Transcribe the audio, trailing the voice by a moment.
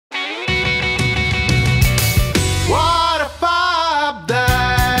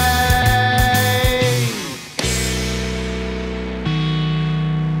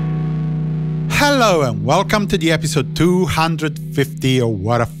Hello and welcome to the episode 250 of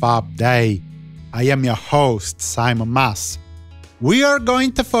What a Fab Day. I am your host, Simon Mas. We are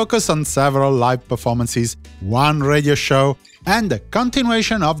going to focus on several live performances, one radio show, and a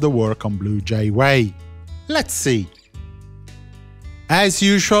continuation of the work on Blue Jay Way. Let's see. As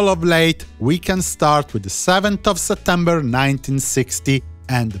usual of late, we can start with the 7th of September 1960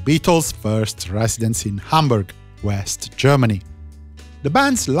 and the Beatles' first residency in Hamburg, West Germany. The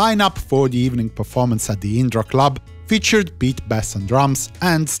band's lineup for the evening performance at the Indra Club featured Pete Best on drums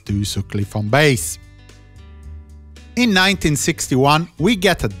and Stu Sutcliffe on bass. In 1961, we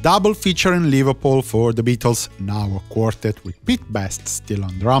get a double feature in Liverpool for the Beatles, now a quartet with Pete Best still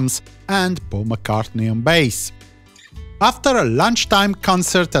on drums and Paul McCartney on bass. After a lunchtime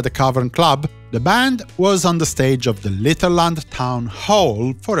concert at the Cavern Club, the band was on the stage of the Litherland Town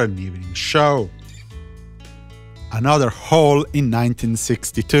Hall for an evening show. Another hall in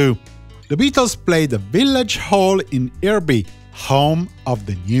 1962. The Beatles played the Village Hall in Irby, home of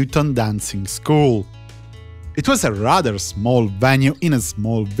the Newton Dancing School. It was a rather small venue in a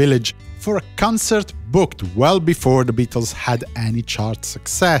small village for a concert booked well before the Beatles had any chart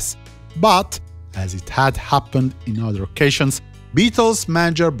success, but as it had happened in other occasions, Beatles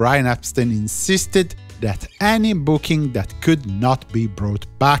manager Brian Epstein insisted that any booking that could not be brought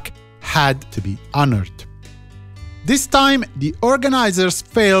back had to be honored. This time, the organizers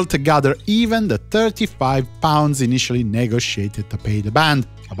failed to gather even the £35 initially negotiated to pay the band,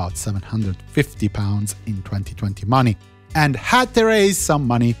 about £750 in 2020 money, and had to raise some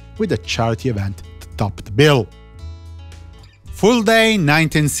money with a charity event to top the bill. Full day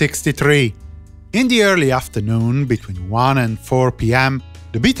 1963. In the early afternoon, between 1 and 4 p.m.,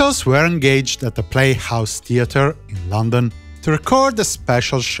 the Beatles were engaged at the Playhouse Theatre in London to record a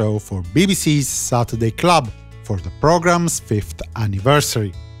special show for BBC's Saturday Club for the programme's 5th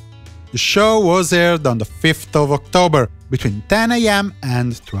anniversary. The show was aired on the 5th of October between 10 a.m.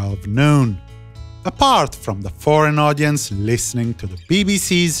 and 12 noon. Apart from the foreign audience listening to the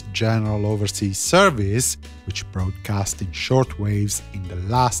BBC's General Overseas Service, which broadcast in shortwaves in the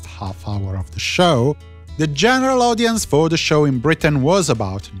last half hour of the show, the general audience for the show in Britain was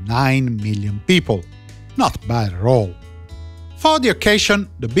about 9 million people. Not bad at all. For the occasion,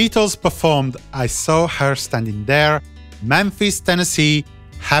 the Beatles performed I Saw Her Standing There, Memphis, Tennessee,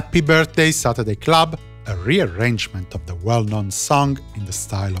 Happy Birthday Saturday Club, a rearrangement of the well-known song in the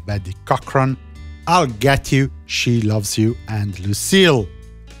style of Eddie Cochran, I'll Get You, She Loves You, and Lucille.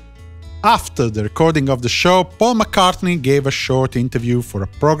 After the recording of the show, Paul McCartney gave a short interview for a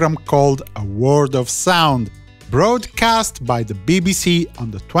program called A Word of Sound, broadcast by the BBC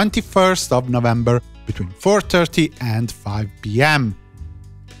on the 21st of November between 4:30 and 5 p.m.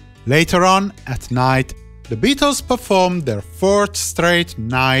 Later on, at night, the Beatles performed their 4th straight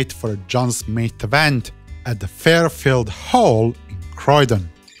night for a John Smith event at the Fairfield Hall in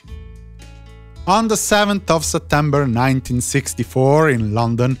Croydon. On the 7th of September 1964 in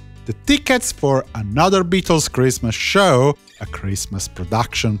London, the tickets for Another Beatles Christmas Show, a Christmas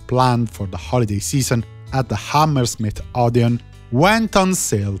production planned for the holiday season at the Hammersmith Odeon, went on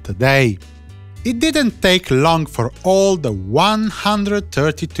sale today. It didn't take long for all the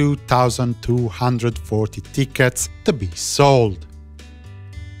 132,240 tickets to be sold.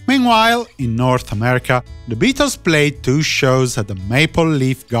 Meanwhile, in North America, the Beatles played 2 shows at the Maple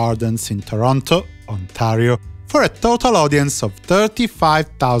Leaf Gardens in Toronto, Ontario, for a total audience of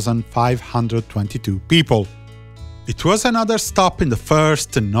 35,522 people. It was another stop in the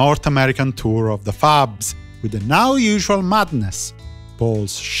first North American tour of the Fabs, with the now usual madness.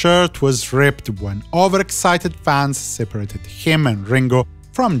 Paul's shirt was ripped when overexcited fans separated him and Ringo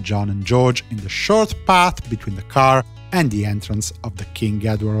from John and George in the short path between the car and the entrance of the King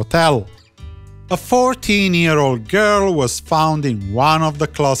Edward Hotel. A 14-year-old girl was found in one of the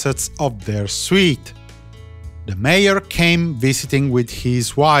closets of their suite. The mayor came visiting with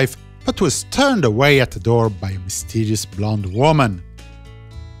his wife, but was turned away at the door by a mysterious blonde woman.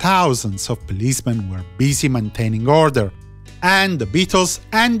 Thousands of policemen were busy maintaining order, and the Beatles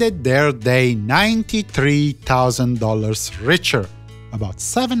ended their day $93,000 richer, about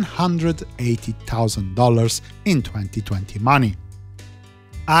 $780,000 in 2020 money.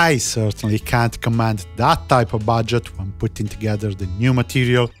 I certainly can't command that type of budget when putting together the new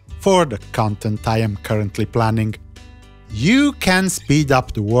material for the content I am currently planning. You can speed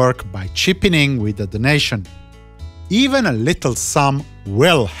up the work by chipping in with a donation. Even a little sum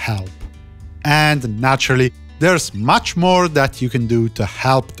will help. And naturally, there's much more that you can do to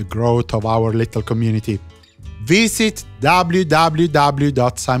help the growth of our little community. Visit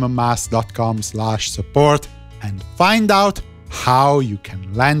www.simonmas.com/support and find out how you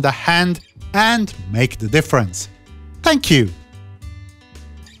can lend a hand and make the difference. Thank you!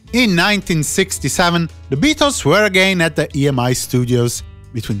 In 1967, the Beatles were again at the EMI studios.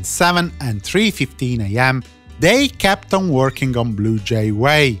 Between 7 and 3:15 am, they kept on working on Blue Jay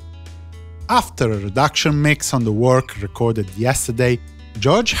Way. After a reduction mix on the work recorded yesterday,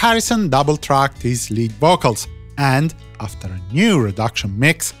 George Harrison double-tracked his lead vocals, and after a new reduction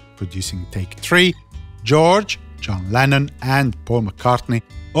mix, producing Take 3, George, John Lennon and Paul McCartney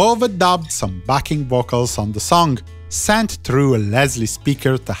overdubbed some backing vocals on the song, sent through a Leslie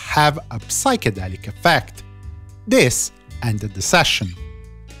speaker to have a psychedelic effect. This ended the session.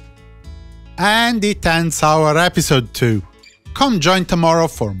 And it ends our episode too. Come join tomorrow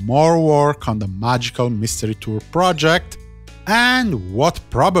for more work on the Magical Mystery Tour project and what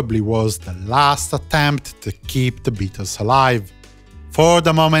probably was the last attempt to keep the Beatles alive. For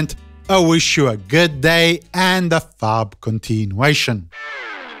the moment, I wish you a good day and a fab continuation.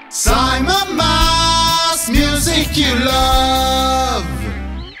 Simon Mas, music you love.